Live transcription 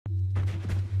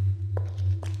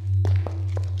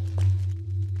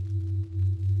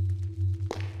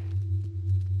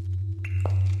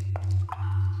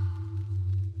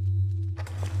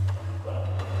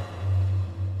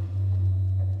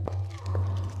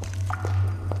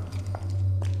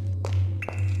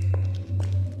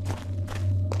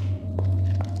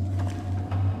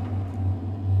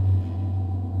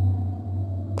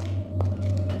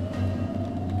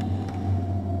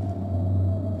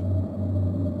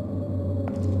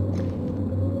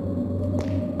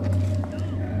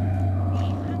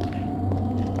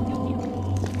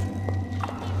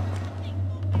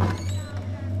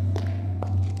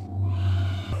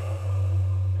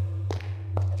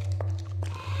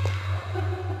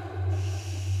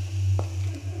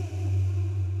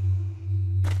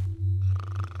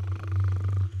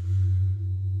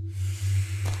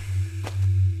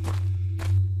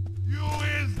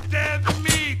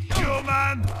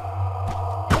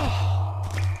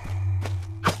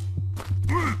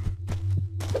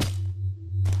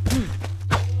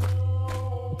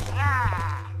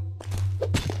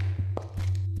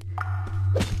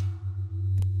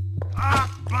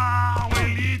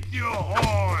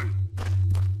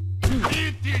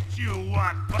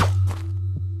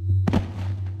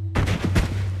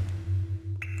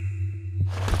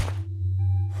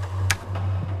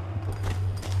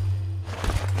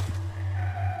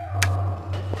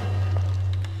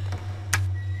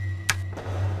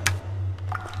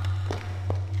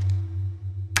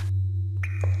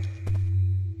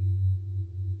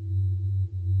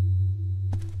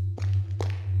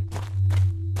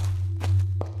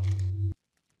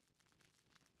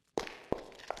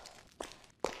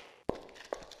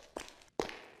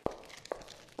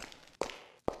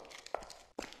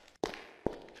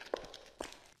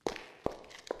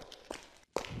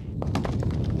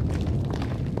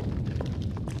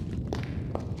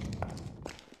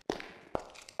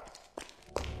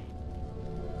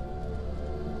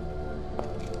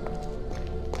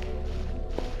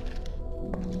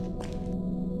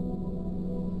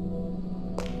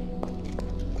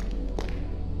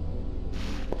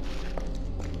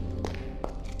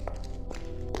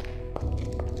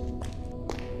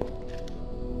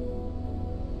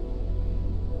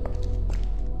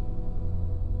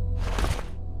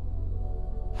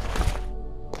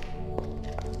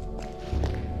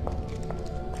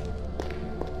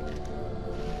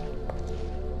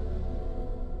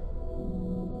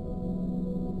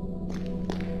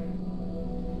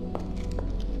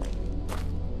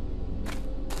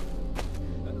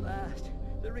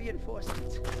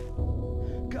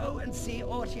Go and see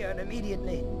Ortian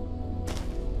immediately.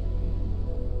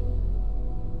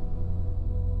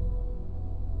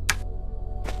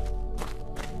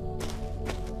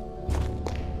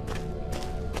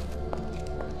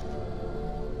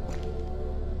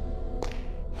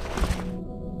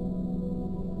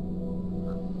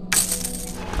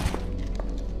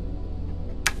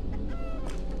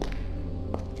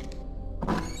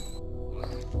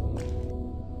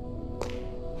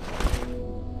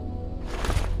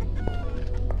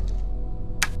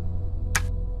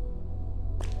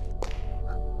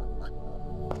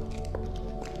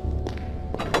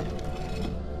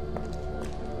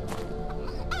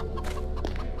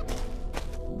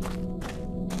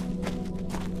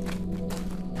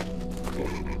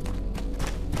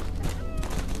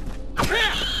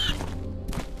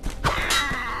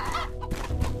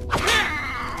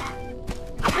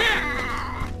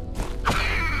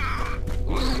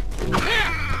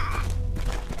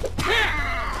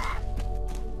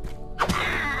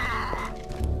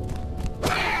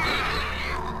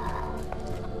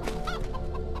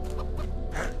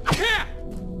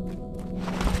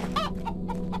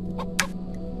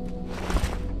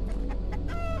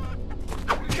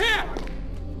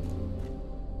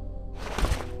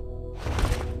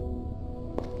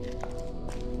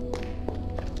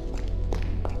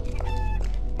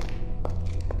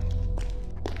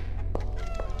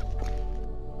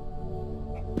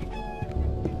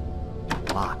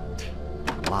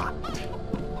 Locked.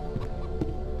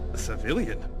 A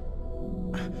civilian?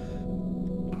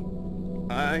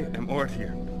 I am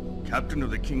Ortian, captain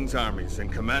of the King's armies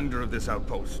and commander of this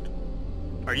outpost.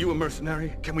 Are you a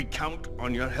mercenary? Can we count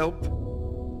on your help?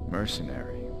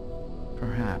 Mercenary?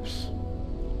 Perhaps.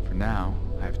 For now,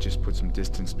 I've just put some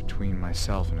distance between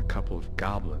myself and a couple of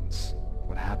goblins.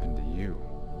 What happened to you?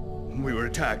 We were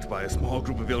attacked by a small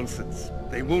group of Ilsids.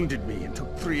 They wounded me and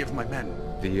took 3 of my men.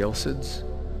 The Ilsids?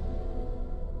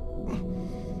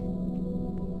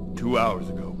 2 hours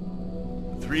ago,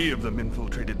 3 of them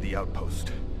infiltrated the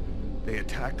outpost. They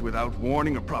attacked without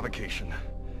warning or provocation.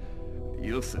 The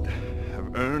Ilsid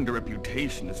have earned a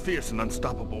reputation as fierce and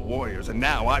unstoppable warriors, and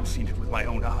now I've seen it with my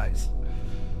own eyes.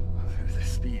 Their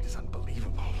speed is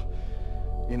unbelievable.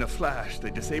 In a flash,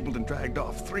 they disabled and dragged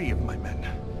off 3 of my men.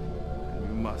 And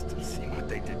you must have seen what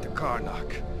they did to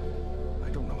Karnak. I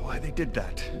don't know why they did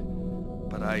that,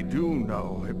 but I do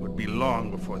know it would be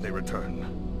long before they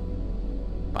return.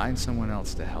 Find someone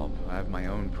else to help. I have my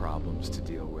own problems to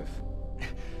deal with.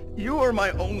 You are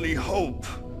my only hope.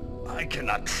 I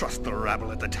cannot trust the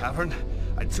rabble at the tavern.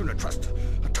 I'd sooner trust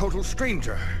a total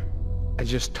stranger. I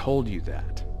just told you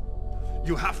that.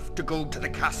 You have to go to the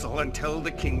castle and tell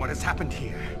the king what has happened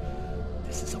here.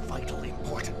 This is of vital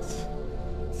importance.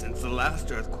 Since the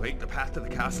last earthquake, the path to the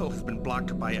castle has been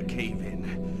blocked by a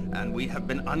cave-in, and we have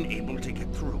been unable to get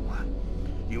through.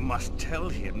 You must tell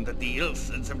him that the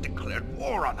Ilsids have declared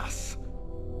war on us.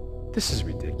 This is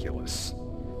ridiculous.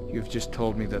 You've just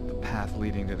told me that the path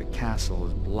leading to the castle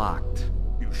is blocked.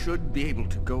 You should be able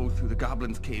to go through the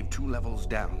Goblin's Cave 2 levels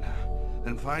down,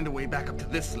 and find a way back up to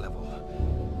this level.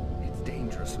 It's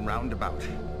dangerous and roundabout,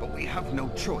 but we have no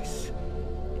choice.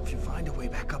 If you find a way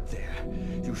back up there,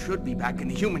 you should be back in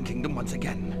the human kingdom once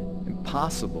again.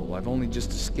 Impossible. I've only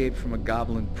just escaped from a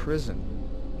goblin prison.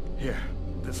 Here,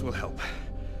 this will help.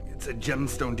 It's a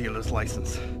gemstone dealer's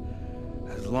license.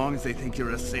 As long as they think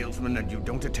you're a salesman and you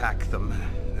don't attack them,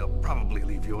 they'll probably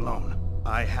leave you alone.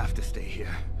 I have to stay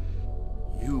here.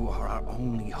 You are our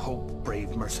only hope,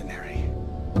 brave mercenary.